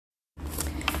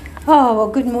Oh, well,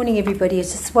 good morning, everybody.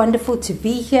 It's just wonderful to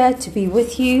be here, to be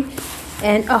with you.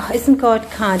 And, isn't God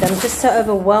kind? I'm just so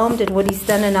overwhelmed at what He's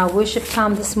done in our worship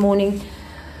time this morning.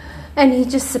 And He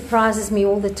just surprises me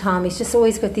all the time. He's just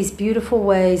always got these beautiful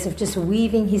ways of just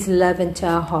weaving His love into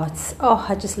our hearts. Oh,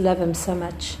 I just love Him so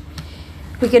much.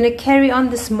 We're going to carry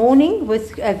on this morning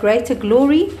with a greater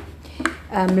glory.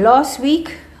 Last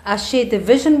week, I shared the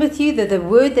vision with you, the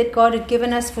word that God had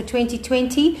given us for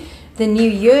 2020. The new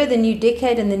year, the new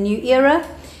decade, and the new era.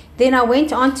 Then I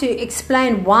went on to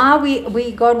explain why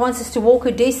God wants us to walk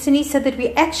a destiny, so that we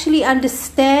actually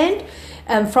understand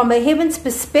from a heaven's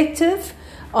perspective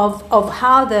of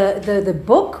how the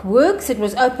book works. It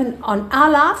was open on our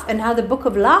life, and how the book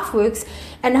of life works,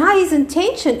 and how His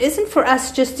intention isn't for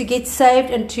us just to get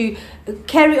saved and to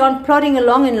carry on plodding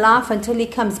along in life until He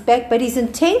comes back, but His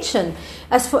intention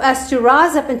is for us to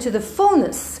rise up into the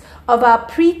fullness of our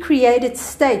pre-created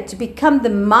state, to become the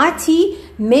mighty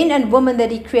men and women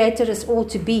that He created us all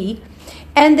to be,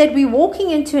 and that we're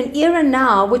walking into an era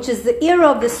now, which is the era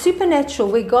of the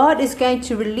supernatural, where God is going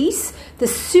to release the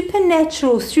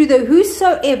supernatural through the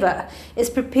whosoever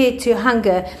is prepared to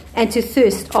hunger and to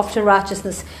thirst after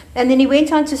righteousness. And then He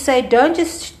went on to say, don't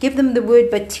just give them the word,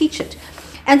 but teach it.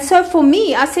 And so for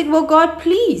me, I said, well, God,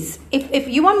 please, if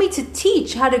you want me to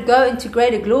teach how to go into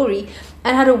greater glory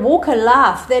and how to walk a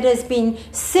life that has been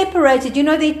separated, there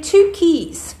are two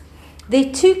keys. There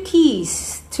are two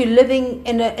keys to living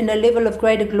in a level of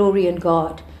greater glory in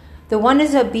God. The one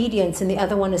is obedience, and the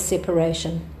other one is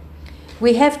separation.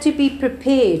 We have to be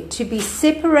prepared to be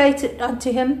separated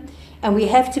unto Him, and we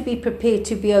have to be prepared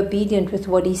to be obedient with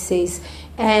what He says.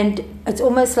 And it's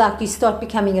almost like you start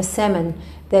becoming a salmon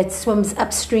that swims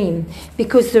upstream,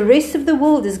 because the rest of the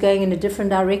world is going in a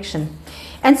different direction.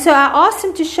 And so I asked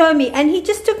Him to show me, and He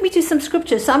just took me to some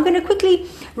scriptures. So I'm going to quickly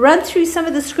run through some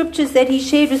of the scriptures that He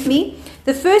shared with me.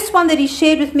 The first one that He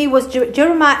shared with me was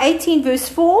Jeremiah 18 verse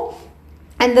 4.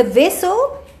 And the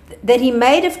vessel that He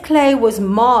made of clay was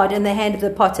marred in the hand of the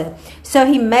potter. So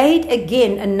He made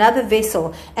again another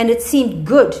vessel, and it seemed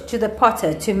good to the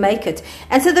potter to make it.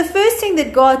 And so the first thing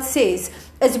that God says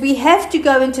is we have to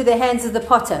go into the hands of the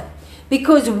potter.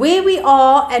 Because where we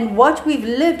are and what we've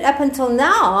lived up until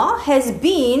now has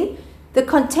been the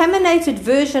contaminated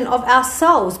version of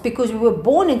ourselves, because we were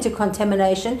born into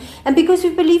contamination and because we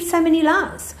believed so many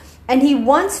lies. And He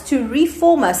wants to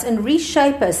reform us and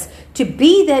reshape us to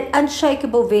be that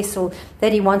unshakable vessel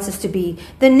that He wants us to be.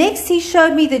 The next, He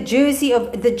showed me the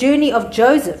journey of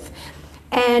Joseph.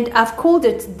 And I've called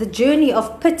it the journey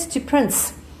of pit to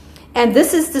prince. And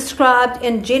this is described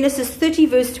in Genesis 30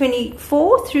 verse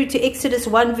 24 through to Exodus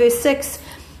 1 verse 6.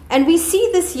 And we see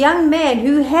this young man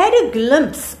who had a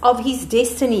glimpse of his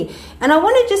destiny. And I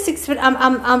want to just explain.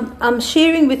 I'm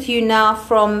sharing with you now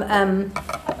from I'm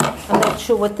not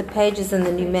sure what the page is in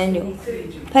the new manual.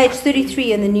 Page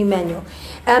 33 in the new manual.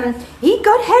 He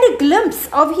had a glimpse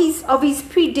of his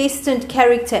predestined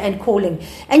character and calling.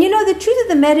 And the truth of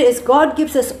the matter is, God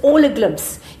gives us all a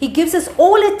glimpse. He gives us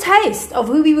all a taste of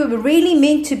who we were really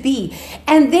meant to be.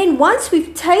 And then once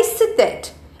we've tasted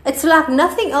that, it's like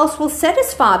nothing else will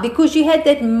satisfy, because you had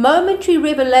that momentary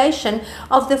revelation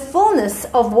of the fullness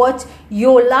of what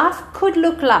your life could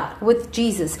look like with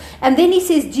Jesus. And then He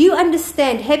says, do you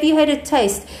understand? Have you had a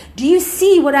taste? Do you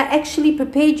see what I actually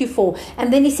prepared you for?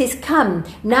 And then He says, come,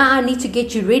 now I need to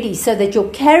get you ready so that your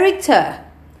character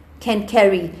can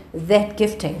carry that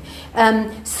gifting.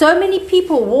 So many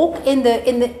people walk in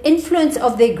the influence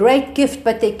of their great gift,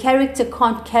 but their character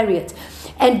can't carry it.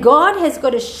 And God has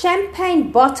got a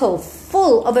champagne bottle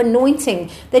full of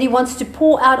anointing that He wants to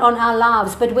pour out on our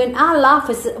lives. But when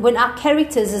our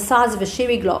character is the size of a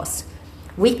sherry glass,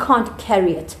 we can't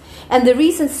carry it. And the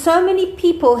reason so many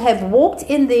people have walked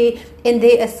in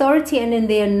their authority and in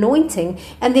their anointing,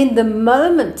 and then the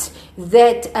moment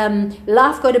that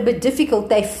life got a bit difficult,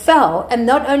 they fell. And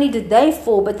not only did they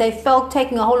fall, but they fell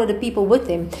taking a whole lot of people with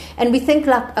them. And we think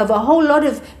of a whole lot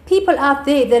of people out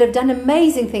there that have done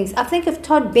amazing things. I think of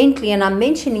Todd Bentley, and I'm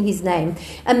mentioning his name,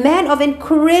 a man of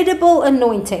incredible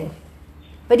anointing.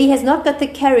 But he has not got the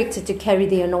character to carry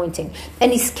the anointing.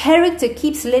 And his character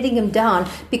keeps letting him down,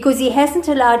 because he hasn't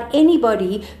allowed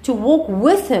anybody to walk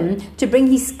with him to bring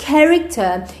his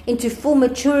character into full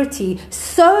maturity,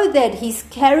 so that his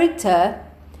character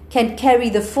can carry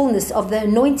the fullness of the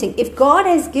anointing. If God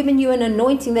has given you an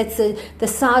anointing that's the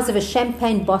size of a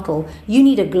champagne bottle, you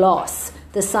need a glass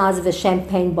the size of a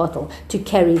champagne bottle to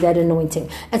carry that anointing.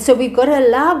 And so we've got to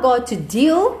allow God to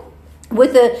deal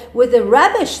with the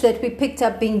rubbish that we picked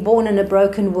up being born in a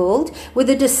broken world, with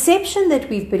the deception that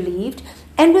we've believed,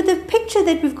 and with the picture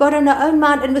that we've got in our own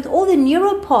mind, and with all the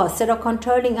neuropaths that are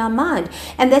controlling our mind.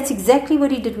 And that's exactly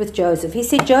what he did with Joseph. He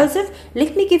said, Joseph,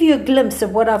 let me give you a glimpse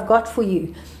of what I've got for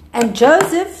you. And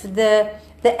Joseph, the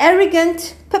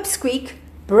arrogant pipsqueak,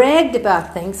 bragged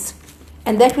about things.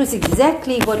 And that was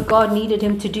exactly what God needed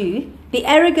him to do. Be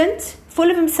arrogant, full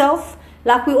of himself,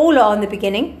 like we all are in the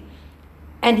beginning.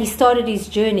 And he started his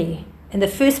journey. And the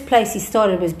first place he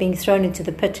started was being thrown into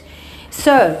the pit.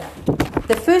 So,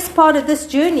 the first part of this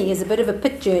journey is a bit of a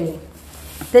pit journey.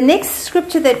 The next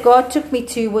scripture that God took me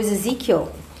to was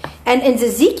Ezekiel. And in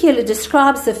Ezekiel, it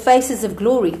describes the faces of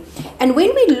glory. And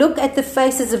when we look at the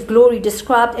faces of glory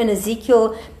described in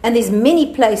Ezekiel, and there's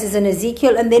many places in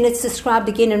Ezekiel, and then it's described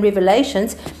again in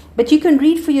Revelations, but you can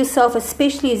read for yourself,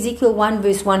 especially Ezekiel 1,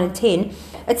 verse 1 and 10.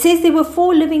 It says there were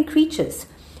 4 living creatures.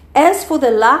 As for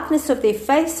the likeness of their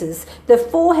faces, the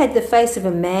 4 had the face of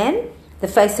a man, the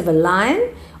face of a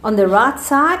lion on the right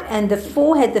side, and the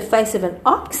 4 had the face of an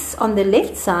ox on the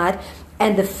left side,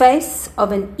 and the face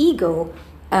of an eagle.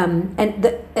 And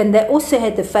they also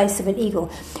had the face of an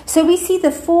eagle. So we see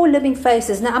the 4 living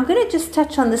faces. Now I'm going to just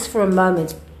touch on this for a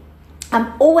moment.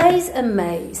 I'm always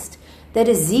amazed that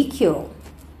Ezekiel,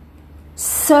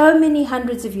 so many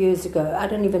hundreds of years ago, I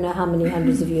don't even know how many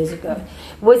hundreds of years ago,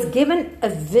 was given a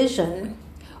vision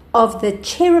of the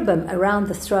cherubim around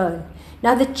the throne.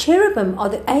 Now the cherubim are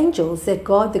the angels that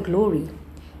guard the glory.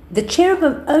 The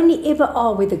cherubim only ever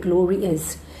are where the glory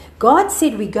is. God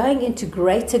said we're going into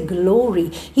greater glory.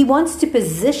 He wants to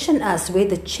position us where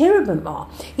the cherubim are.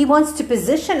 He wants to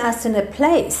position us in a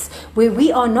place where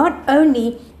we are not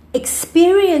only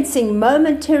experiencing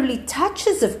momentarily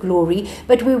touches of glory,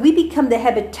 but where we become the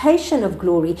habitation of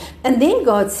glory. And then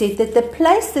God said that the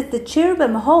place that the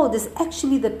cherubim hold is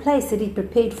actually the place that he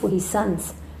prepared for his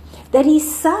sons. That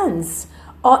his sons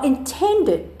are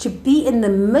intended to be in the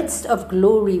midst of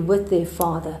glory with their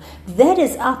Father. That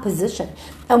is our position.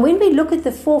 And when we look at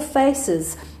the 4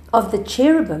 faces of the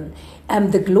cherubim,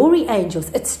 the glory angels,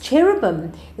 it's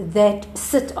cherubim that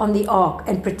sit on the ark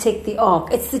and protect the ark.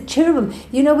 It's the cherubim.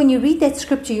 You know, when you read that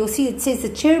scripture, you'll see it says the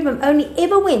cherubim only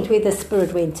ever went where the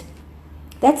Spirit went.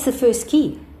 That's the first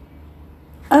key.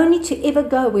 Only to ever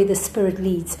go where the Spirit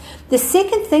leads. The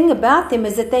second thing about them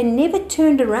is that they never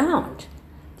turned around.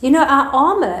 You know, our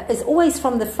armor is always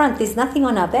from the front. There's nothing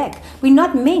on our back. We're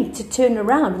not meant to turn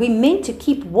around. We're meant to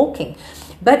keep walking.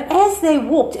 But as they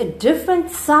walked, a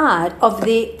different side of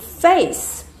their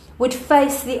face would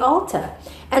face the altar.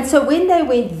 And so when they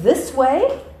went this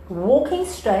way, walking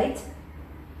straight,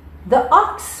 the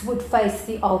ox would face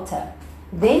the altar.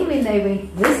 Then when they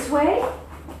went this way,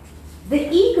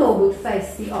 the eagle would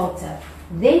face the altar.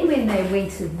 Then when they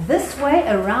went this way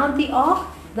around the ark,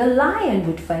 the lion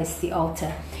would face the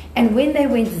altar. And when they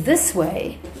went this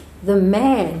way, the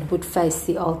man would face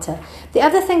the altar. The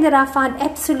other thing that I find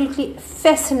absolutely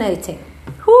fascinating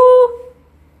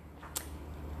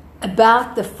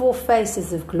about the 4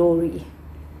 faces of glory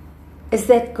is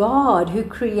that God, who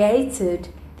created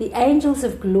the angels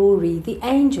of glory, the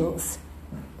angels,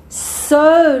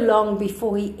 so long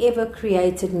before he ever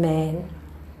created man,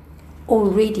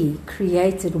 already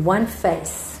created one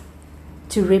face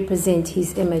to represent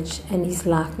his image and his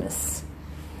likeness.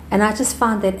 And I just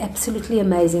found that absolutely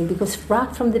amazing, because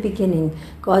right from the beginning,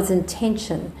 God's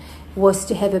intention was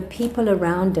to have a people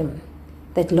around him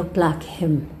that looked like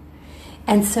him.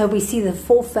 And so we see the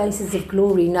 4 faces of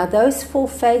glory. Now those 4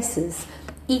 faces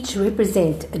each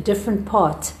represent a different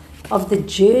part of the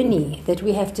journey that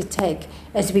we have to take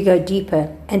as we go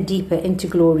deeper and deeper into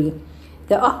glory.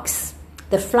 The ox,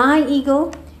 the flying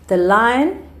eagle, the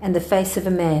lion, and the face of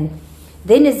a man.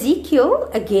 Then Ezekiel,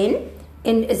 again,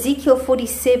 in Ezekiel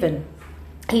 47,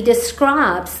 he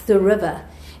describes the river.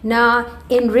 Now,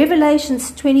 in Revelations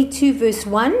 22, verse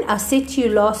 1, I said to you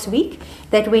last week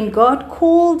that when God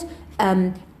called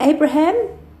Abraham,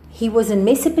 he was in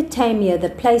Mesopotamia, the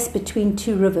place between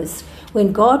 2 rivers.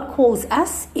 When God calls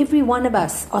us, every one of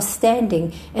us are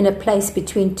standing in a place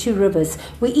between 2 rivers.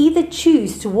 We either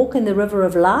choose to walk in the river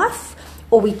of life,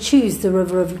 or we choose the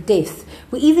river of death.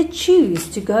 We either choose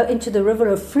to go into the river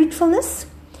of fruitfulness,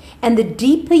 and the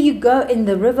deeper you go in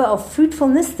the river of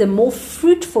fruitfulness, the more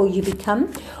fruitful you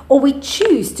become. Or we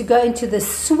choose to go into the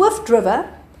swift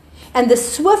river, and the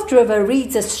swift river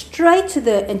leads us straight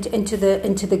to into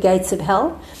the gates of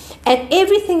hell. And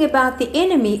everything about the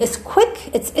enemy is quick.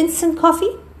 It's instant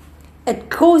coffee.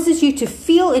 It causes you to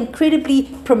feel incredibly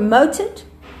promoted,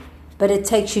 but it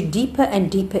takes you deeper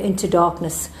and deeper into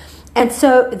darkness. And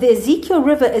so the Ezekiel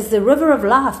river is the river of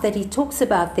life that he talks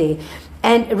about there.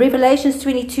 And Revelations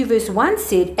 22 verse 1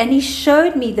 said, and he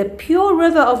showed me the pure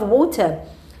river of water.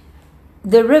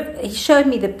 He showed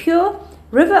me the pure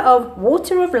river of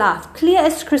water of life, clear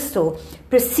as crystal,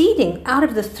 proceeding out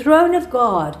of the throne of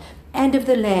God and of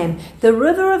the Lamb. The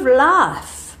river of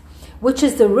life, which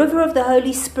is the river of the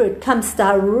Holy Spirit, comes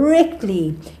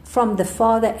directly from the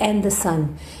Father and the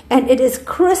Son. And it is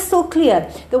crystal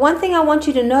clear. The one thing I want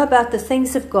you to know about the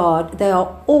things of God, they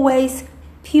are always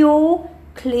pure,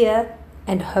 clear,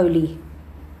 and holy.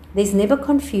 There's never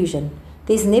confusion.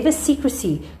 There's never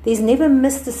secrecy. There's never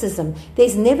mysticism.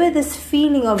 There's never this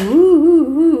feeling of,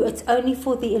 ooh, it's only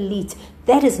for the elite.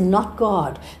 That is not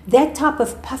God. That type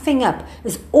of puffing up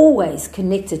is always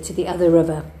connected to the other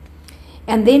river.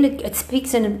 And then it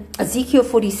speaks in Ezekiel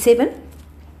 47,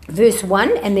 verse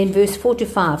 1, and then verse 4 to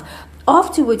 5.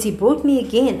 Afterwards he brought me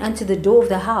again unto the door of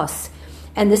the house.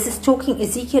 And this is talking,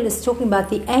 Ezekiel is talking about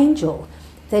the angel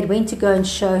that went to go and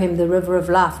show him the river of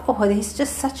life. Oh, there's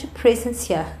just such a presence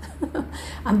here.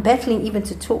 I'm battling even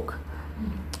to talk.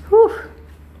 Whew.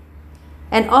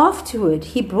 And afterward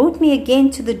he brought me again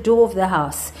to the door of the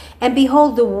house, and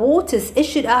behold, the waters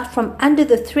issued out from under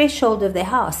the threshold of the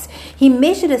house. He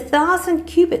measured 1,000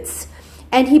 cubits,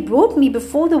 and he brought me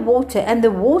before the water, and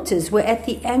the waters were at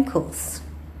the ankles.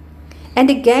 And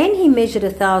again he measured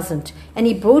 1,000, and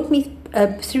he brought me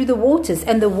through the waters,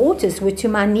 and the waters were to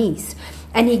my knees.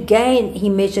 And again he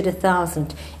measured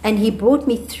 1,000, and he brought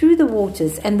me through the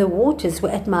waters, and the waters were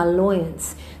at my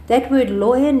loins. That word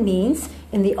loin means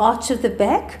in the arch of the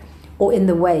back or in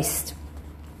the waist.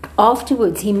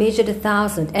 Afterwards he measured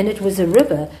 1,000, and it was a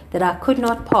river that I could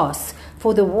not pass,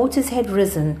 for the waters had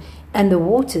risen, and the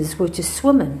waters were to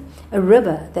swim in, a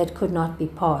river that could not be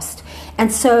passed.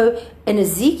 And so in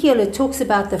Ezekiel it talks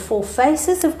about the 4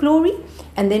 faces of glory,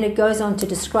 and then it goes on to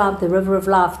describe the river of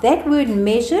life. That word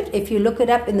measured, if you look it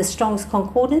up in the Strong's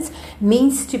Concordance,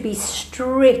 means to be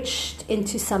stretched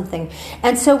into something.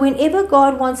 And so whenever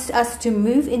God wants us to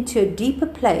move into a deeper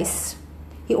place,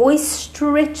 he always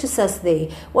stretches us there.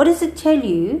 What does it tell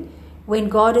you when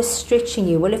God is stretching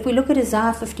you? Well, if we look at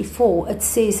Isaiah 54, it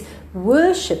says,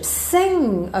 worship,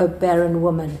 sing, O barren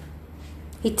woman.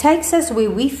 He takes us where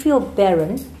we feel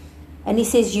barren, and he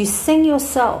says, you sing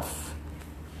yourself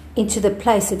into the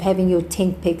place of having your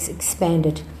tent pegs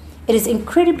expanded. It is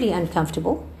incredibly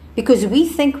uncomfortable because we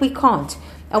think we can't.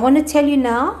 I want to tell you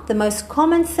now, the most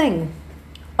common thing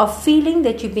of feeling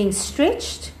that you're being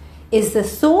stretched is the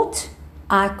thought,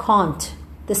 I can't.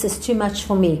 This is too much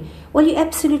for me. Well, you're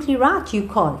absolutely right, you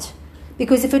can't.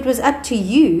 Because if it was up to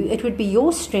you, it would be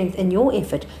your strength and your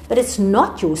effort. But it's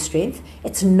not your strength.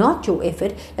 It's not your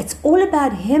effort. It's all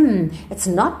about him. It's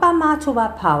not by might or by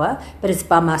power, but it's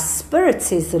by my spirit,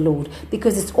 says the Lord.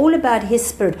 Because it's all about his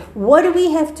spirit. What do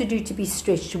we have to do to be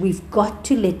stretched? We've got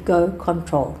to let go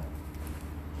control.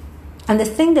 And the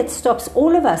thing that stops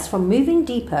all of us from moving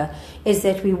deeper is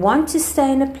that we want to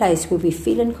stay in a place where we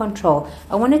feel in control.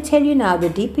 I want to tell you now, the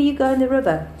deeper you go in the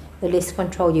river, the less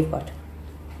control you've got.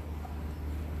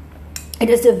 It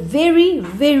is a very,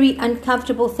 very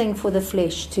uncomfortable thing for the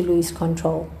flesh to lose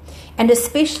control. And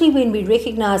especially when we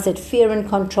recognize that fear and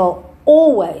control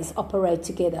always operate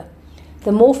together.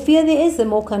 The more fear there is, the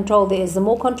more control there is. The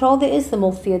more control there is, the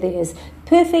more fear there is.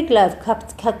 Perfect love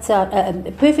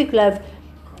perfect love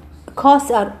casts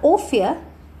out all fear,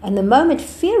 and the moment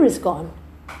fear is gone,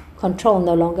 control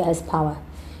no longer has power.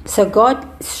 So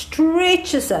God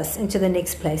stretches us into the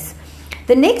next place.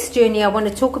 The next journey I want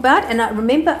to talk about, and I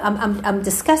remember I'm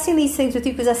discussing these things with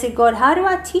you because I said, God, how do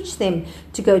I teach them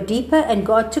to go deeper? And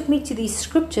God took me to these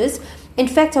scriptures. In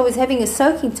fact, I was having a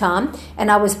soaking time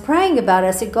and I was praying about it.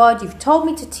 I said, God, you've told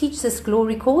me to teach this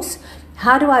glory course.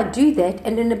 How do I do that?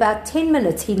 And in about 10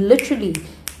 minutes, he literally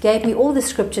gave me all the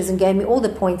scriptures and gave me all the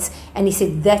points. And he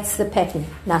said, that's the pattern.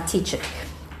 Now teach it.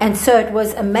 And so it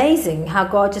was amazing how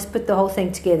God just put the whole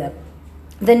thing together.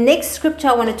 The next scripture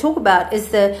I want to talk about is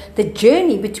the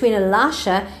journey between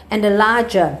Elisha and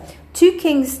Elijah. 2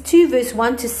 Kings 2 verse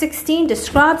 1 to 16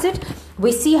 describes it.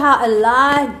 We see how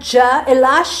Elisha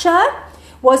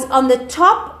was on the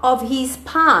top of his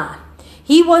power.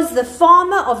 He was the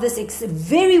farmer of this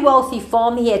very wealthy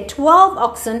farm. He had 12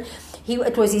 oxen.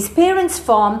 It was his parents'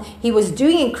 farm. He was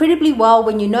doing incredibly well.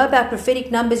 When you know about prophetic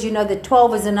numbers, you know that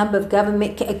 12 is a number of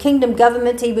kingdom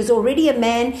government. He was already a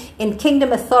man in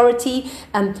kingdom authority.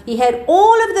 He had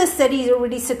all of this that he's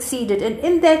already succeeded. And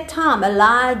in that time,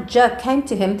 Elijah came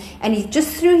to him and he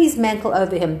just threw his mantle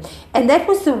over him. And that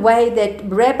was the way that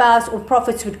rabbis or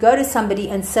prophets would go to somebody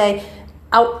and say,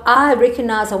 I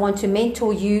recognize I want to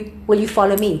mentor you. Will you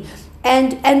follow me?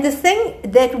 And the thing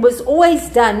that was always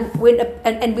done,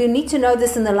 and we need to know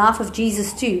this in the life of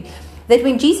Jesus too, that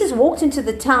when Jesus walked into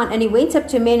the town and he went up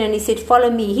to men and he said, follow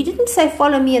me, he didn't say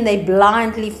follow me and they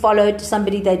blindly followed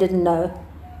somebody they didn't know.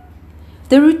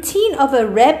 The routine of a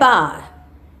rabbi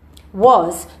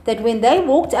was that when they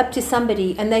walked up to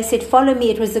somebody and they said, follow me,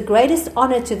 it was the greatest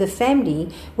honor to the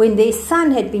family when their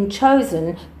son had been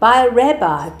chosen by a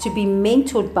rabbi to be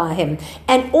mentored by him.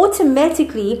 And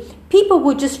automatically, people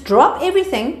would just drop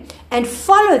everything and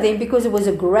follow them because it was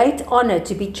a great honor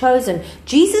to be chosen.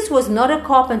 Jesus was not a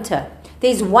carpenter.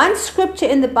 There's one scripture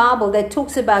in the Bible that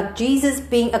talks about Jesus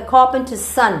being a carpenter's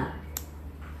son.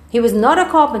 He was not a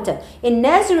carpenter. In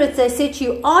Nazareth, they said to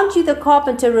you, aren't you the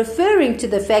carpenter, referring to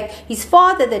the fact his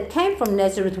father that came from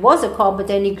Nazareth was a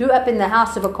carpenter and he grew up in the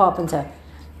house of a carpenter.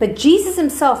 But Jesus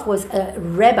himself was a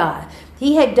rabbi.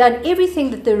 He had done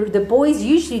everything that the boys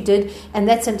usually did, and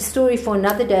that's a story for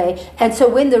another day. And so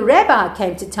when the rabbi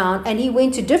came to town and he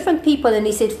went to different people and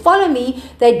he said, follow me,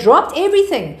 they dropped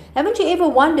everything. Haven't you ever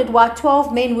wondered why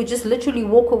 12 men would just literally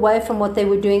walk away from what they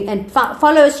were doing and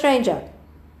follow a stranger?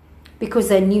 Because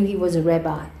they knew he was a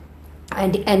rabbi.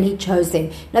 And he chose them.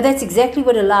 Now that's exactly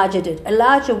what Elijah did.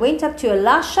 Elijah went up to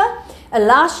Elisha.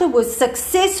 Elisha was a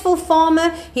successful farmer.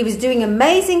 He was doing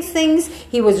amazing things.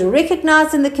 He was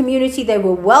recognized in the community. They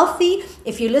were wealthy.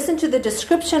 If you listen to the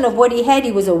description of what he had,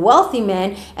 he was a wealthy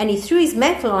man, and he threw his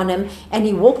mantle on him and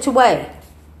he walked away.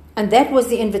 And that was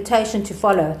the invitation to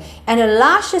follow. And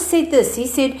Elisha said this. He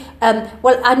said,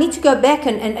 well, I need to go back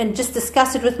and just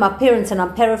discuss it with my parents. And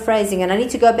I'm paraphrasing. And I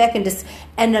need to go back and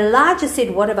And Elijah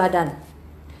said, what have I done?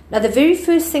 Now, the very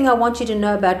first thing I want you to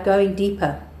know about going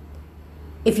deeper.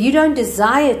 If you don't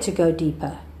desire to go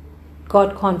deeper,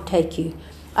 God can't take you.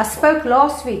 I spoke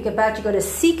last week about you've got to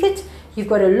seek it. You've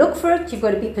got to look for it. You've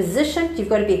got to be positioned. You've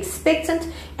got to be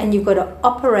expectant. And you've got to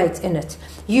operate in it.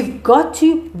 You've got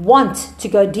to want to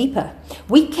go deeper.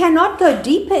 We cannot go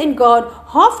deeper in God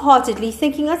half-heartedly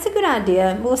thinking, that's a good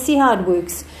idea. We'll see how it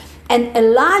works. And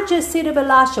Elijah said of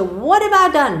Elisha, what have I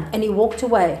done? And he walked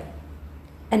away.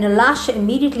 And Elisha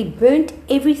immediately burnt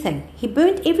everything. He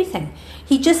burnt everything.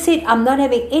 He just said, I'm not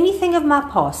having anything of my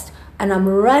past. And I'm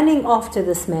running after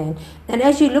this man. And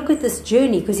as you look at this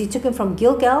journey, because he took him from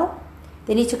Gilgal,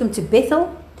 then he took him to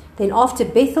Bethel. Then after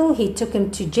Bethel, he took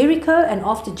him to Jericho. And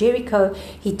after Jericho,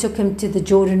 he took him to the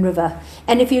Jordan River.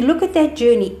 And if you look at that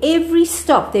journey, every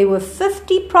stop, there were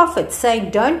 50 prophets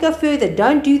saying, don't go further,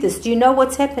 don't do this. Do you know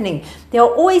what's happening? There are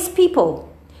always people.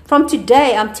 From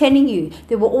today, I'm telling you,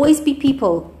 there will always be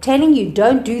people telling you,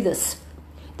 don't do this.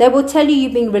 They will tell you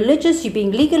you're being religious, you're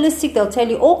being legalistic. They'll tell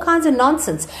you all kinds of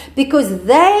nonsense because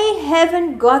they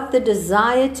haven't got the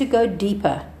desire to go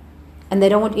deeper. And they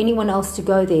don't want anyone else to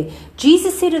go there.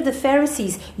 Jesus said of the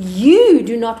Pharisees, you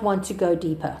do not want to go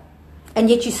deeper. And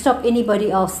yet you stop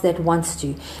anybody else that wants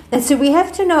to. And so we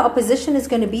have to know opposition is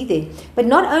going to be there. But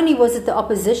not only was it the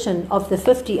opposition of the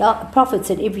 50 prophets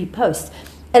at every post,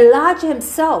 Elijah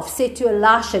himself said to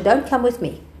Elisha, don't come with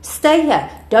me. Stay here.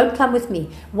 Don't come with me.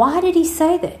 Why did he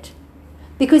say that?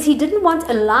 Because he didn't want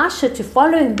Elisha to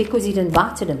follow him because he'd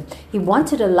invited him. He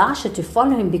wanted Elisha to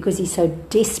follow him because he so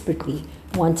desperately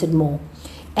wanted more.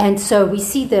 And so we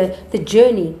see the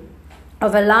journey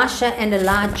of Elisha and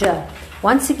Elijah.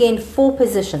 Once again, 4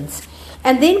 positions.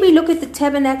 And then we look at the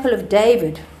tabernacle of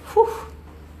David. Whew.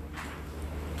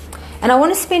 And I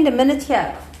want to spend a minute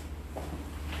here.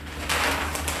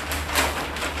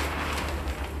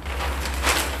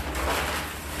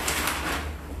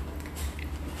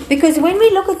 Because when we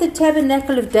look at the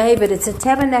tabernacle of David, it's a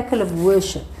tabernacle of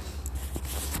worship.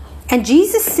 And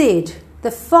Jesus said,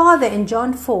 the Father in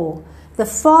John 4, the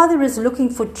Father is looking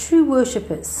for true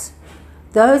worshippers,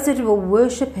 those that will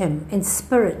worship him in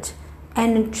spirit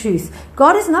and in truth.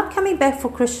 God is not coming back for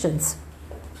Christians.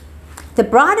 The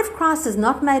bride of Christ is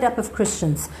not made up of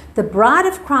Christians. The bride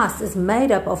of Christ is made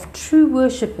up of true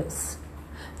worshippers.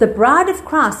 The bride of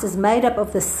Christ is made up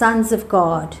of the sons of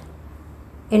God.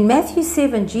 In Matthew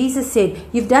 7, Jesus said,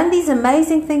 you've done these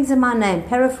amazing things in my name,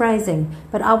 paraphrasing,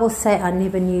 but I will say I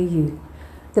never knew you.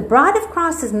 The bride of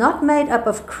Christ is not made up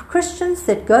of Christians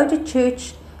that go to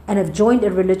church and have joined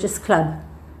a religious club.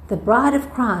 The bride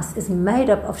of Christ is made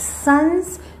up of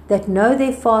sons that know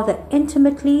their Father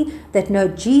intimately, that know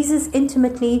Jesus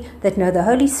intimately, that know the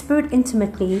Holy Spirit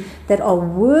intimately, that are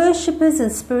worshippers in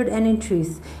spirit and in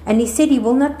truth. And he said he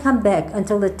will not come back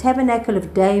until the tabernacle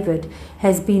of David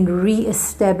has been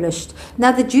re-established.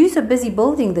 Now the Jews are busy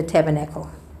building the tabernacle.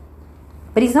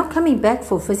 But he's not coming back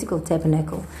for a physical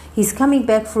tabernacle. He's coming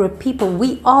back for a people.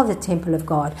 We are the temple of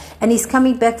God. And he's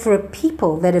coming back for a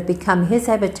people that have become his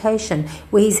habitation,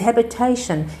 where his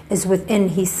habitation is within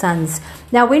his sons.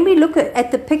 Now, when we look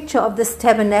at the picture of this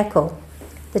tabernacle,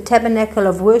 the tabernacle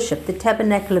of worship, the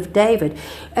tabernacle of David,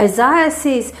 Isaiah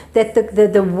says that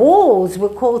the walls were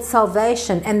called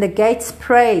salvation and the gates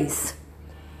praise.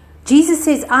 Jesus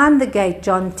says, I'm the gate,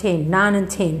 John 10, 9 and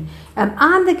 10.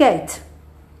 I'm the gate.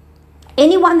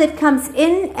 Anyone that comes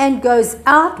in and goes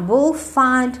out will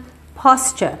find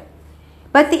pasture.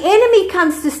 But the enemy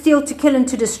comes to steal, to kill, and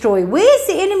to destroy. Where is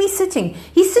the enemy sitting?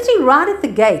 He's sitting right at the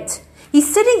gate.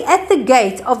 He's sitting at the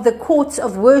gate of the courts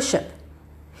of worship.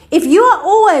 If you are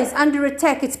always under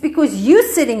attack, it's because you're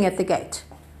sitting at the gate.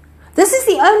 This is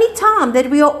the only time that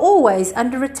we are always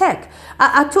under attack.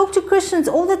 I talk to Christians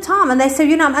all the time and they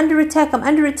say, I'm under attack, I'm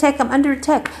under attack, I'm under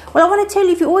attack. Well, I want to tell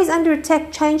you, if you're always under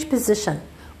attack, change position.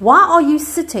 Why are you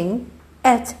sitting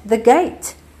at the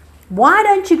gate? Why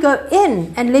don't you go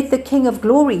in and let the King of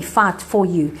Glory fight for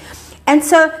you? And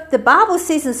so the Bible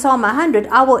says in Psalm 100,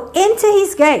 I will enter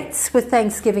his gates with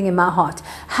thanksgiving in my heart.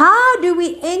 How do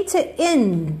we enter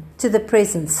in to the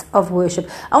presence of worship?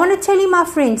 I want to tell you, my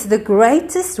friends, the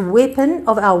greatest weapon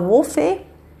of our warfare,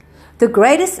 the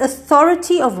greatest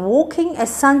authority of walking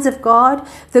as sons of God,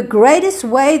 the greatest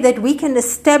way that we can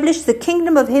establish the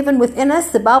kingdom of heaven within us.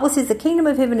 The Bible says the kingdom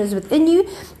of heaven is within you,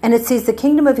 and it says the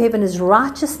kingdom of heaven is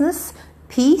righteousness,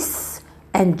 peace,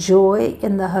 and joy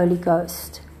in the Holy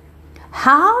Ghost.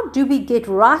 How do we get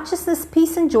righteousness,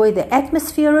 peace, and joy, the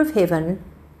atmosphere of heaven,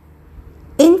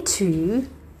 into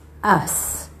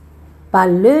us? By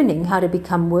learning how to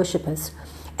become worshippers.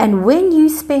 And when you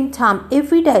spend time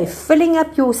every day filling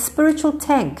up your spiritual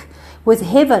tank with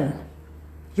heaven,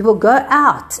 you will go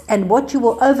out and what you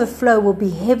will overflow will be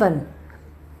heaven.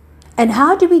 And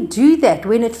how do we do that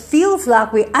when it feels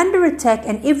like we're under attack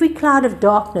and every cloud of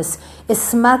darkness is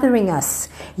smothering us?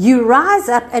 You rise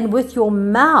up and with your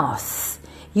mouth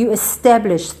you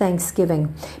establish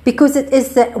thanksgiving, because it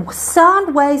is the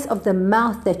sound waves of the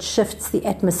mouth that shifts the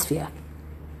atmosphere.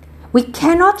 We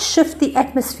cannot shift the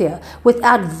atmosphere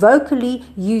without vocally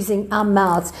using our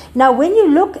mouths. Now, when you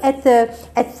look at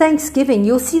Thanksgiving,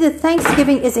 you'll see that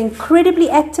Thanksgiving is incredibly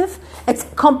active. It's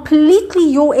completely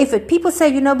your effort. People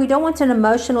say, we don't want an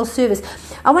emotional service.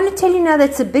 I want to tell you now,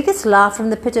 that's the biggest lie from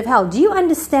the pit of hell. Do you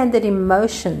understand that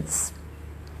emotions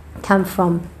come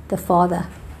from the Father?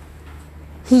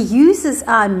 He uses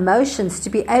our emotions to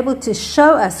be able to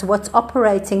show us what's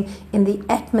operating in the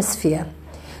atmosphere.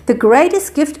 The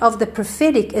greatest gift of the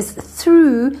prophetic is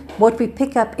through what we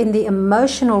pick up in the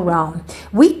emotional realm.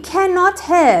 We cannot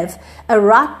have a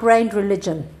right-brained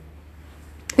religion.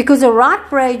 Because a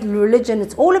right-brained religion,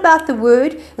 it's all about the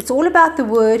word. It's all about the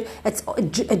word. It's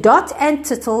a dot and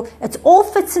tittle. It all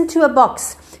fits into a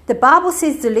box. The Bible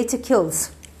says the letter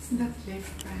kills. Isn't that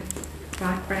left brain?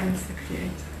 Right brain is the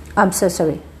creator. I'm so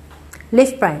sorry.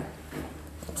 Left brain.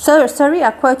 So sorry,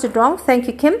 I quoted wrong. Thank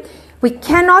you, Kim. We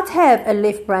cannot have a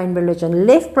left brain religion.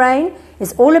 Left brain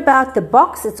is all about the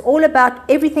box. It's all about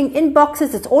everything in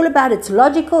boxes. It's all about it's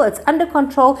logical. It's under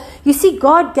control. You see,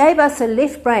 God gave us a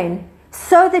left brain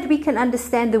so that we can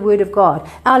understand the Word of God.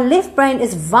 Our left brain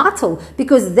is vital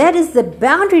because that is the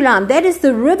boundary line. That is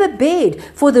the riverbed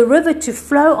for the river to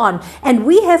flow on. And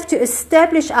we have to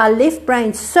establish our left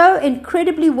brain so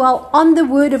incredibly well on the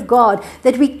Word of God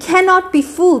that we cannot be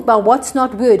fooled by what's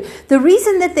not Word. The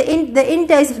reason that the end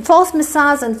days, false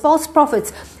messiahs and false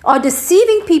prophets are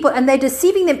deceiving people, and they're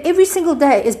deceiving them every single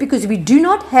day, is because we do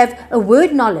not have a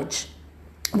Word knowledge.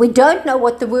 We don't know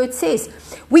what the word says.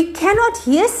 We cannot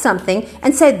hear something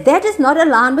and say that is not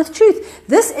aligned with truth.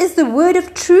 This is the word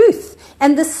of truth.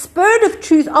 And the Spirit of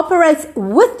truth operates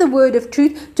with the word of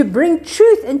truth to bring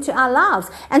truth into our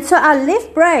lives. And so our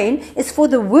left brain is for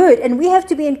the word, and we have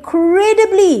to be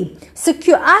incredibly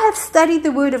secure. I have studied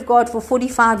the word of God for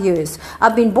 45 years.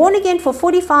 I've been born again for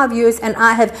 45 years, and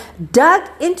I have dug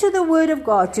into the word of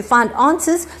God to find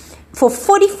answers for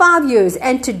 45 years,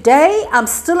 and today I'm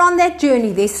still on that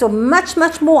journey. There's so much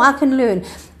more I can learn.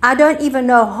 I don't even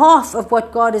know half of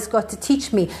what God has got to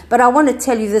teach me, but I want to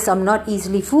tell you this: I'm not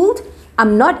easily fooled,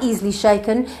 I'm not easily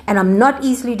shaken, and I'm not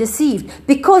easily deceived,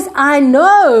 because I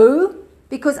know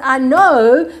what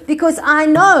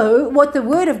the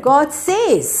Word of God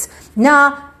says.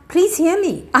 Now, please hear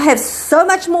me. I have so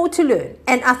much more to learn,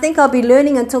 and I think I'll be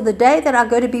learning until the day that I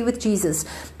go to be with Jesus.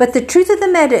 But the truth of the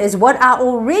matter is, what I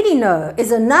already know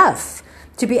is enough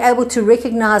to be able to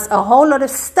recognize a whole lot of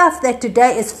stuff that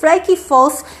today is flaky,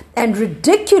 false, and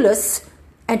ridiculous,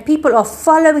 and people are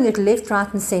following it left,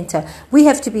 right, and center. We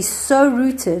have to be so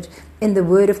rooted in the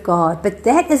Word of God. But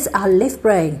that is our left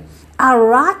brain. Our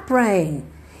right brain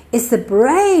is the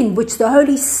brain which the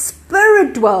Holy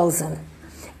Spirit dwells in.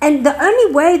 And the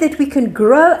only way that we can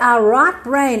grow our right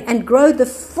brain and grow the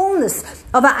fullness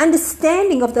of our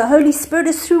understanding of the Holy Spirit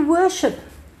is through worship.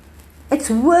 It's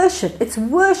worship, it's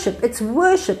worship, it's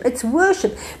worship, it's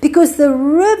worship. Because the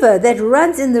river that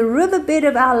runs in the riverbed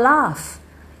of our life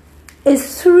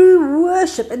is through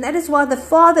worship. And that is why the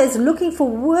Father is looking for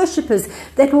worshipers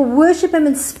that will worship Him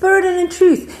in spirit and in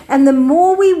truth. And the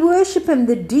more we worship Him,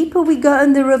 the deeper we go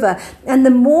in the river. And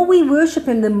the more we worship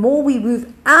Him, the more we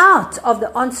move out of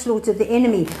the onslaught of the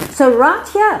enemy. So right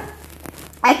here,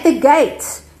 at the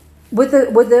gate, with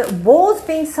the walls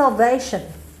being salvation,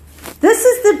 this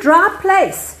is the dry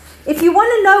place. If you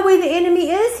want to know where the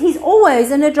enemy is, he's always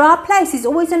in a dry place. He's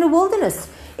always in a wilderness.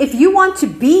 If you want to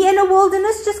be in a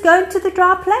wilderness, just go into the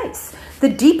dry place. The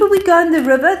deeper we go in the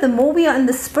river, the more we are in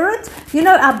the spirit. You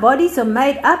know, our bodies are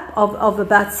made up of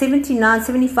about 79,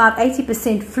 75,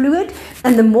 80% fluid.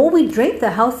 And the more we drink,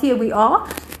 the healthier we are.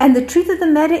 And the truth of the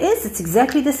matter is, it's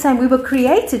exactly the same. We were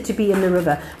created to be in the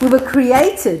river. We were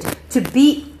created to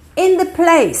be in the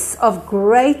place of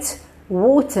great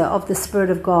water of the Spirit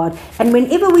of God. And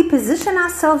whenever we position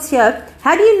ourselves here,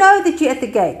 how do you know that you're at the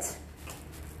gate?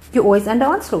 You're always under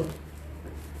onslaught.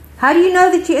 How do you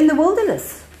know that you're in the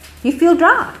wilderness? You feel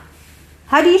dry.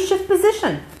 How do you shift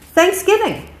position?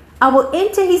 Thanksgiving. I will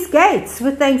enter His gates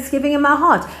with thanksgiving in my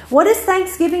heart. What does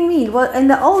thanksgiving mean? Well, in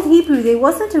the old Hebrew, there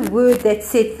wasn't a word that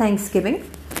said thanksgiving.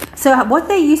 So what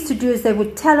they used to do is they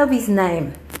would tell of His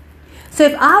name. So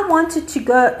if I wanted to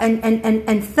go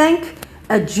and thank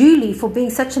Julie for being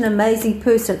such an amazing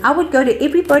person, I would go to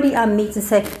everybody I meet and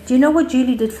say, do you know what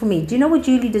Julie did for me? Do you know what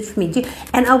Julie did for me?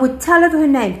 And I would tell of her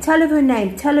name, tell of her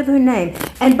name, tell of her name.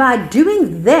 And by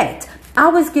doing that, I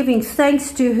was giving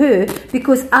thanks to her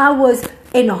because I was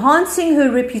enhancing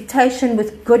her reputation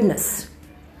with goodness.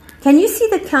 Can you see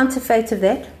the counterfeit of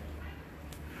that?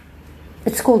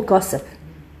 It's called gossip.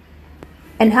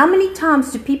 And how many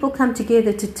times do people come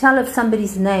together to tell of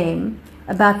somebody's name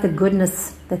about the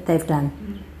goodness that they've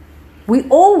done? We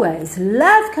always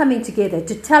love coming together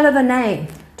to tell of a name,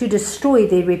 to destroy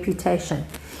their reputation.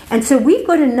 And so we've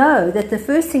got to know that the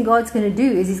first thing God's going to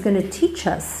do is He's going to teach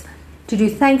us to do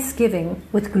thanksgiving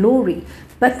with glory.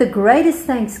 But the greatest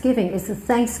thanksgiving is the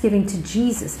thanksgiving to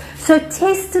Jesus. So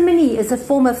testimony is a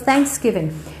form of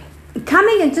thanksgiving.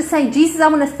 Coming and just saying, Jesus, I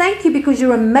want to thank you because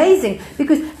you're amazing.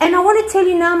 And I want to tell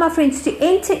you now, my friends, to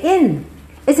enter in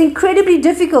is incredibly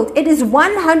difficult. It is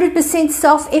 100%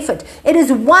 self-effort. It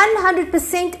is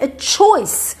 100% a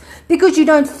choice because you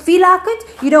don't feel like it.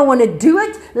 You don't want to do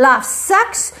it. Life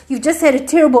sucks. You've just had a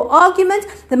terrible argument.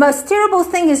 The most terrible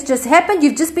thing has just happened.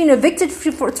 You've just been evicted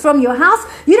from your house.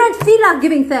 You don't feel like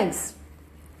giving thanks.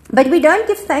 But we don't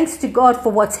give thanks to God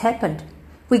for what's happened.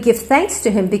 We give thanks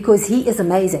to Him because He is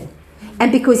amazing.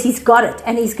 And because He's got it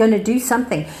and He's going to do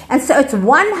something. And so it's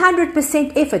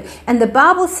 100% effort. And the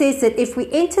Bible says that if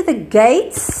we enter the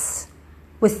gates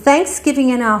with thanksgiving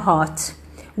in our heart,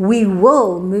 we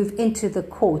will move into the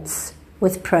courts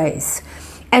with praise.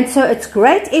 And so it's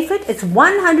great effort. It's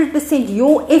 100%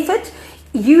 your effort.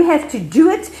 You have to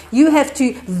do it. You have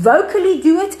to vocally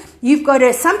do it. You've got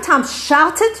to sometimes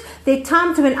shout it. There are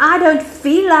times when I don't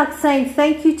feel like saying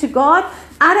thank you to God.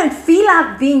 I don't feel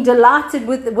like being delighted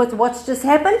with what's just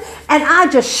happened. And I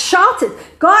just shouted,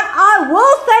 God, I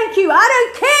will thank you. I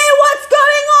don't care what's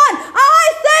going on.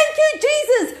 I thank you,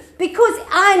 Jesus. Because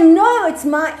I know it's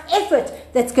my effort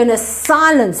that's going to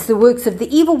silence the works of the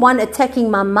evil one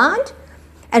attacking my mind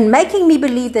and making me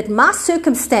believe that my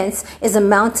circumstance is a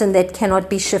mountain that cannot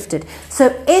be shifted. So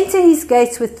enter His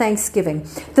gates with thanksgiving.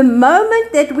 The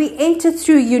moment that we enter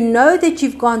through, you know that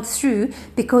you've gone through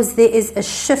because there is a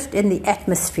shift in the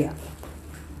atmosphere.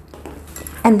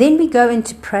 And then we go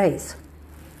into praise.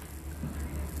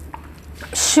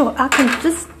 Sure,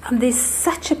 there's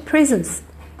such a presence.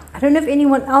 I don't know if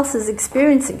anyone else is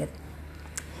experiencing it.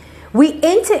 We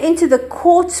enter into the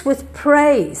courts with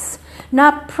praise.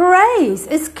 Now, praise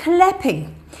is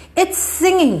clapping, it's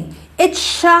singing, it's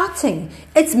shouting,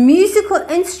 it's musical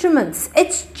instruments,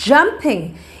 it's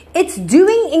jumping, it's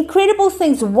doing incredible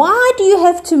things. Why do you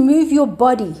have to move your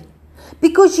body?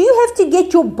 Because you have to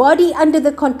get your body under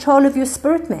the control of your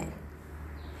spirit man.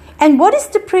 And what does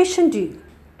depression do?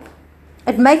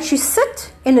 It makes you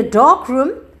sit in a dark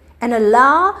room and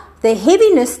allow the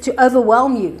heaviness to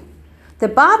overwhelm you. The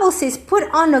Bible says, put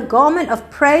on a garment of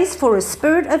praise for a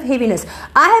spirit of heaviness.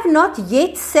 I have not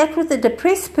yet sat with a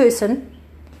depressed person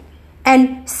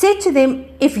and said to them,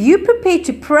 if you prepare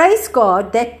to praise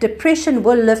God, that depression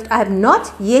will lift. I have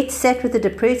not yet sat with a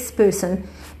depressed person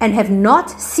and have not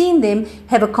seen them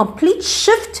have a complete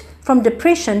shift from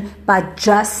depression by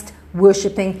just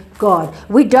worshiping God.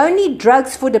 We don't need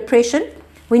drugs for depression.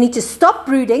 We need to stop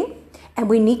brooding and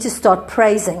we need to start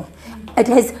praising.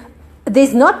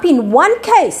 There's not been one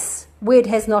case where it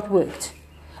has not worked.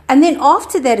 And then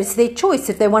after that, it's their choice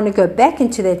if they want to go back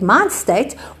into that mind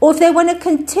state or if they want to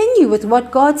continue with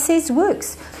what God says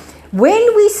works.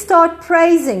 When we start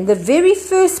praising, the very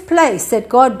first place that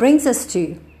God brings us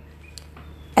to,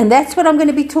 and that's what I'm going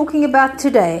to be talking about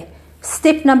today.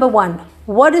 Step number 1.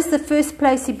 What is the first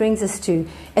place he brings us to?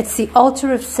 It's the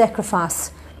altar of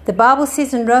sacrifice. The Bible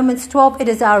says in Romans 12, it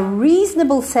is our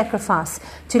reasonable sacrifice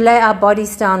to lay our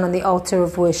bodies down on the altar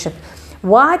of worship.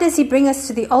 Why does he bring us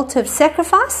to the altar of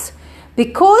sacrifice?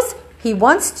 Because he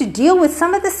wants to deal with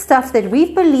some of the stuff that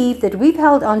we've believed, that we've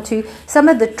held onto, some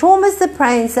of the traumas, the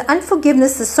pains, the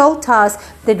unforgiveness, the soul ties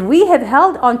that we have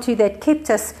held onto that kept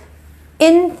us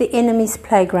in the enemy's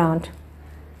playground.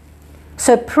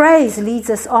 So praise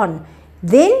leads us on.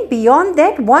 Then beyond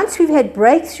that, once we've had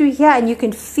breakthrough here, and you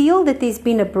can feel that there's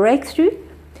been a breakthrough,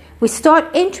 we start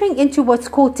entering into what's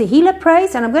called Tehillah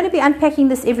praise, and I'm going to be unpacking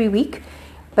this every week,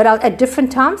 but at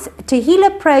different times.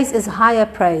 Tehillah praise is higher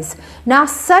praise. Now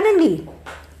suddenly,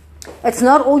 it's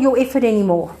not all your effort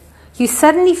anymore. You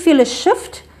suddenly feel a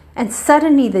shift, and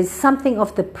suddenly there's something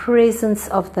of the presence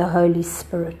of the Holy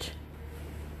Spirit.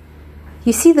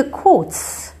 You see, the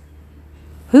courts,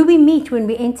 who we meet when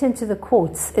we enter into the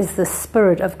courts is the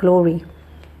Spirit of glory.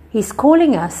 He's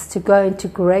calling us to go into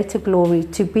greater glory,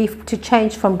 to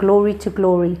change from glory to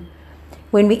glory.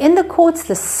 When we're in the courts,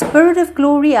 the Spirit of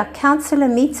glory, our counselor,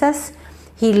 meets us.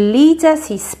 He leads us,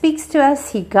 he speaks to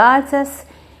us, he guides us,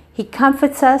 he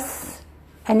comforts us.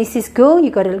 And he says, girl,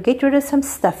 you've got to get rid of some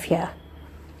stuff here.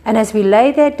 And as we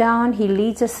lay that down, he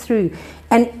leads us through.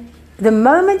 And the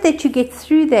moment that you get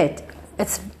through that,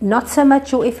 it's not so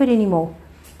much your effort anymore.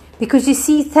 Because you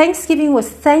see, Thanksgiving was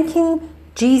thanking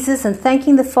Jesus and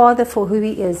thanking the Father for who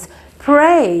he is.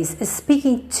 Praise is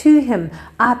speaking to him.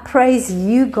 I praise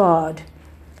you, God.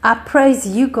 I praise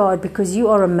you, God, because you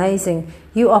are amazing.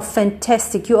 You are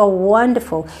fantastic. You are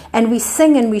wonderful. And we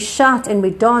sing and we shout and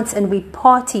we dance and we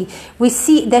party. We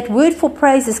see that word for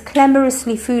praise is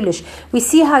clamorously foolish. We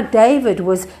see how David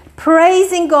was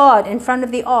praising God in front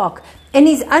of the ark in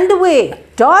his underwear,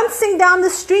 dancing down the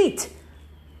street.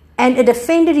 And it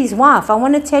offended his wife. I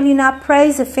want to tell you now,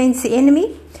 praise offends the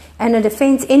enemy, and it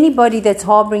offends anybody that's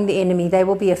harboring the enemy. They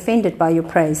will be offended by your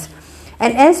praise.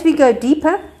 And as we go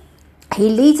deeper, he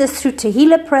leads us through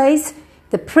Tehillah praise.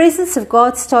 The presence of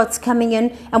God starts coming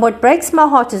in. And what breaks my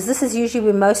heart is this is usually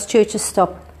where most churches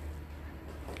stop.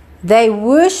 They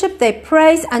worship, they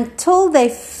praise until they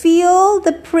feel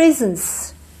the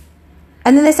presence.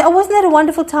 And then they say, oh, wasn't that a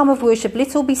wonderful time of worship?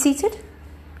 Let's all be seated.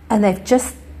 And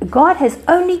God has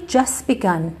only just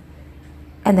begun,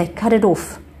 and they cut it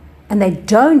off, and they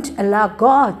don't allow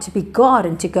God to be God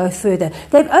and to go further.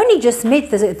 They've only just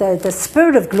met the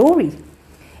Spirit of glory.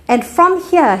 And from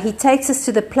here, he takes us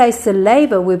to the place, the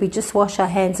labor, where we just wash our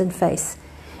hands and face.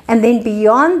 And then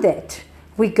beyond that,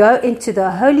 we go into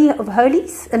the Holy of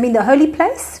Holies, the holy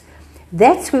place.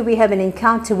 That's where we have an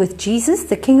encounter with Jesus,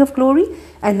 the King of Glory,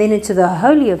 and then into the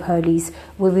Holy of Holies,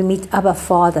 where we meet Abba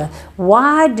Father.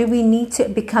 Why do we need to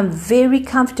become very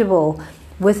comfortable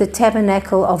with the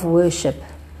tabernacle of worship?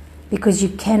 Because you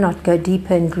cannot go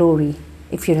deeper in glory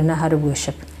if you don't know how to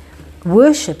worship.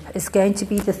 Worship is going to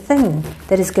be the thing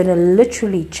that is going to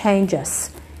literally change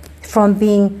us from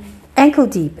being ankle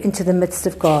deep into the midst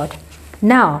of God.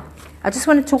 Now, I just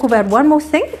want to talk about one more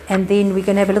thing, and then we're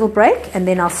going to have a little break, and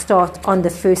then I'll start on the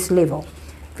first level.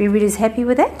 Everybody's happy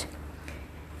with that?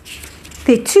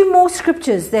 There are two more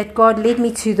scriptures that God led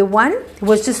me to. The one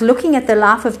was just looking at the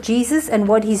life of Jesus and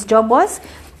what his job was,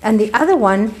 and the other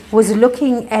one was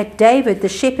looking at David, the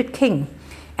shepherd king.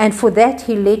 And for that,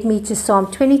 he led me to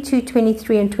Psalm 22,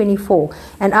 23, and 24.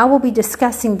 And I will be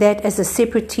discussing that as a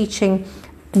separate teaching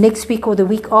next week or the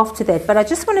week after that. But I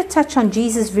just want to touch on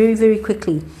Jesus very, very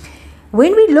quickly.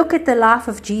 When we look at the life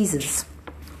of Jesus,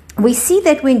 we see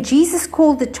that when Jesus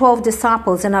called the 12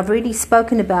 disciples, and I've already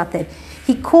spoken about that,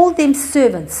 he called them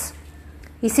servants.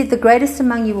 He said, the greatest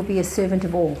among you will be a servant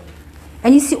of all.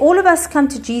 And you see, all of us come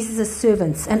to Jesus as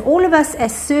servants, and all of us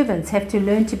as servants have to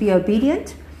learn to be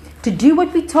obedient, to do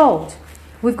what we're told.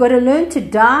 We've got to learn to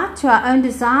die to our own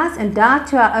desires, and die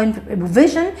to our own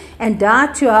vision, and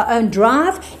die to our own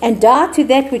drive, and die to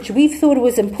that which we've thought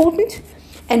was important.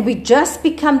 And we just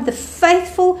become the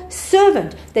faithful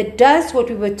servant that does what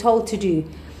we were told to do.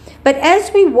 But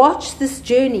as we watch this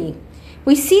journey,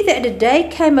 we see that a day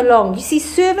came along. You see,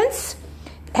 servants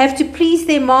have to please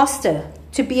their master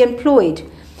to be employed.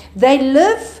 They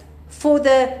live for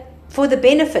the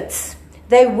benefits.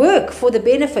 They work for the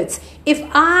benefits. If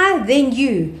I, then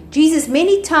you. Jesus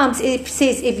many times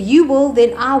says, if you will,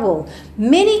 then I will.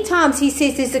 Many times he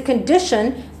says there's a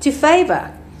condition to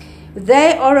favor.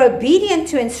 They are obedient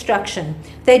to instruction.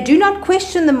 They do not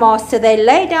question the master. They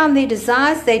lay down their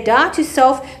desires. They die to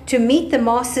self to meet the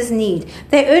master's need.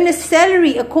 They earn a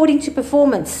salary according to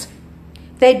performance.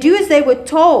 They do as they were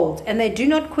told, and they do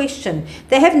not question.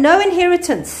 They have no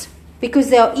inheritance because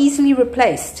they are easily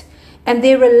replaced. And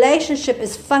their relationship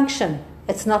is function.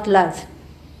 It's not love.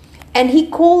 And he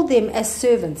called them as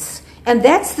servants. And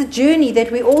that's the journey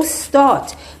that we all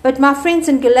start. But my friends,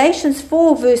 in Galatians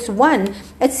 4 verse 1,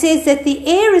 it says that the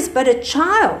heir is but a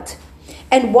child.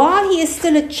 And while he is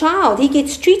still a child, he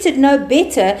gets treated no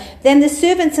better than the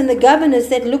servants and the governors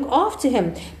that look after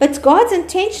him. But God's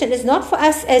intention is not for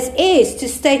us as heirs to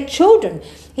stay children.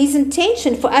 His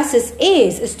intention for us as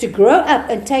heirs is to grow up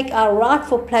and take our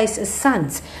rightful place as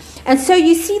sons. And so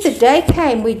you see, the day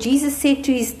came where Jesus said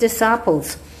to his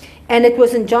disciples, and it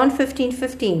was in John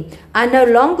 15:15, I no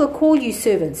longer call you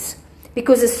servants,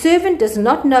 because a servant does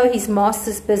not know his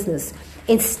master's business.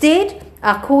 Instead,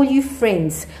 I call you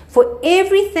friends, for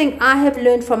everything I have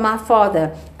learned from my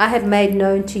Father, I have made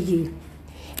known to you.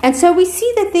 And so we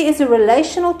see that there is a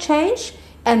relational change,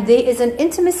 and there is an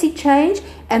intimacy change,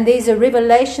 and there's a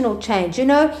revelational change. You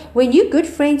know, when you're good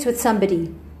friends with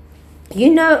somebody, you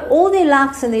know all their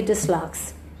likes and their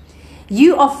dislikes.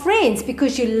 You are friends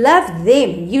because you love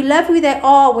them. You love who they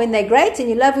are when they're great, and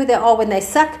you love who they are when they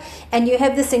suck. And you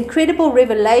have this incredible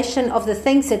revelation of the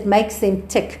things that makes them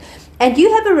tick. And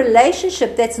you have a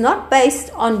relationship that's not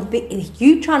based on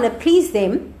you trying to please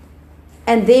them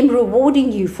and them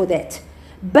rewarding you for that,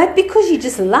 but because you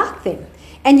just like them.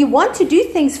 And you want to do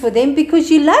things for them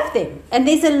because you love them. And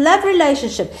there's a love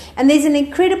relationship. And there's an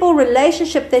incredible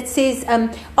relationship that says, I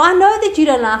know that you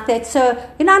don't like that. So,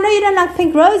 I know you don't like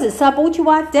pink roses. So I bought you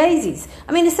white daisies.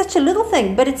 I mean, it's such a little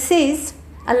thing. But it says,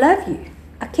 I love you.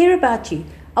 I care about you.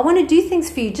 I want to do things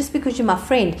for you just because you're my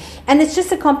friend. And it's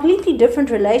just a completely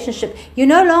different relationship. You're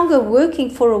no longer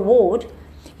working for reward.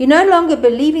 You're no longer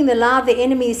believing the lie of the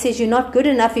enemy that says you're not good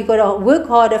enough, you've got to work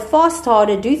harder, fast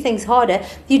harder, do things harder.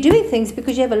 You're doing things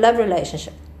because you have a love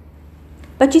relationship.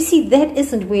 But you see, that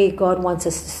isn't where God wants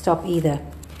us to stop either.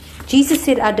 Jesus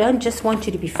said, I don't just want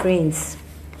you to be friends.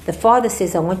 The Father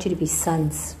says, I want you to be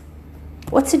sons.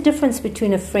 What's the difference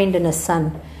between a friend and a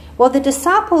son? Well, the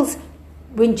disciples,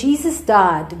 when Jesus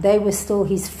died, they were still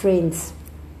his friends.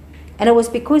 And it was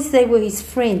because they were his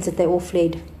friends that they all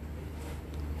fled.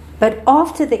 But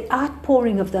after the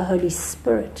outpouring of the Holy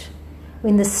Spirit,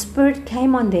 when the Spirit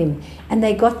came on them and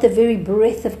they got the very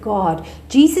breath of God,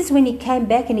 Jesus, when he came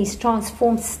back in his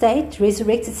transformed state,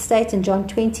 resurrected state in John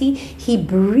 20, he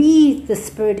breathed the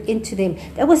Spirit into them.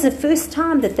 That was the first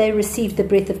time that they received the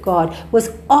breath of God,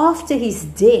 was after his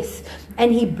death.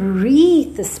 And he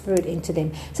breathed the Spirit into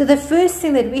them. So the first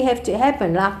thing that we have to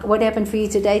happen, like what happened for you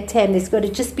today, Tam, there's got to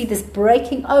just be this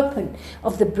breaking open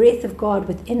of the breath of God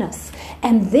within us.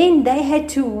 And then they had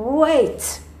to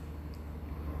wait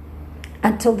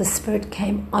until the Spirit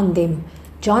came on them.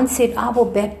 John said, I will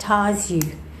baptize you,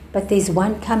 but there's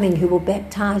one coming who will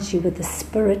baptize you with the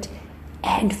Spirit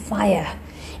and fire.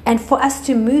 And for us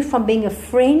to move from being a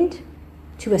friend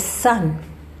to a son,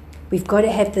 we've got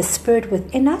to have the Spirit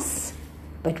within us,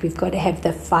 but we've got to have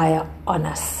the fire on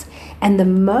us. And the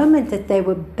moment that they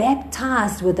were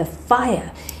baptized with the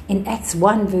fire in Acts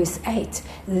 1 verse 8,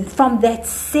 from that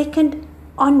second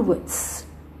onwards,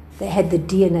 they had the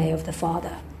DNA of the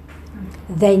Father.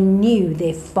 They knew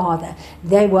their Father.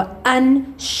 They were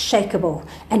unshakable.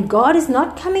 And God is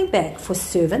not coming back for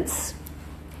servants.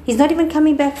 He's not even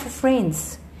coming back for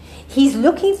friends. He's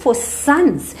looking for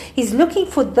sons. He's looking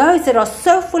for those that are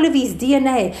so full of his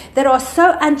DNA, that are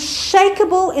so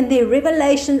unshakable in their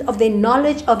revelation of their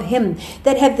knowledge of him,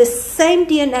 that have the same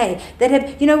DNA, that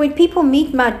have, when people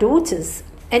meet my daughters,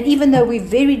 and even though we're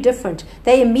very different,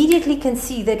 they immediately can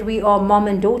see that we are mom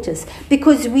and daughters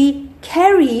because we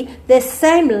carry the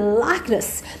same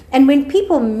likeness. And when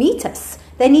people meet us,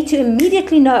 they need to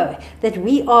immediately know that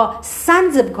we are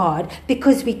sons of God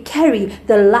because we carry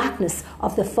the likeness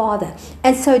of the Father.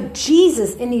 And so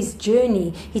Jesus, in his journey,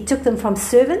 he took them from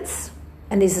servants,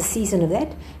 and there's a season of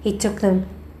that. He took them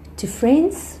to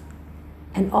friends,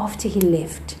 and after he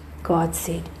left, God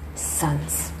said,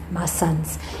 sons, my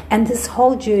sons. And this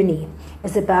whole journey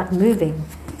is about moving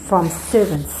from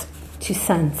servants to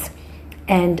sons.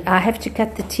 And I have to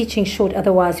cut the teaching short,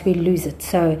 otherwise we lose it.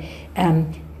 So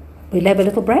we'll have a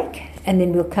little break, and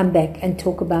then we'll come back and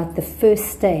talk about the first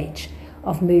stage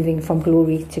of moving from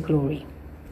glory to glory.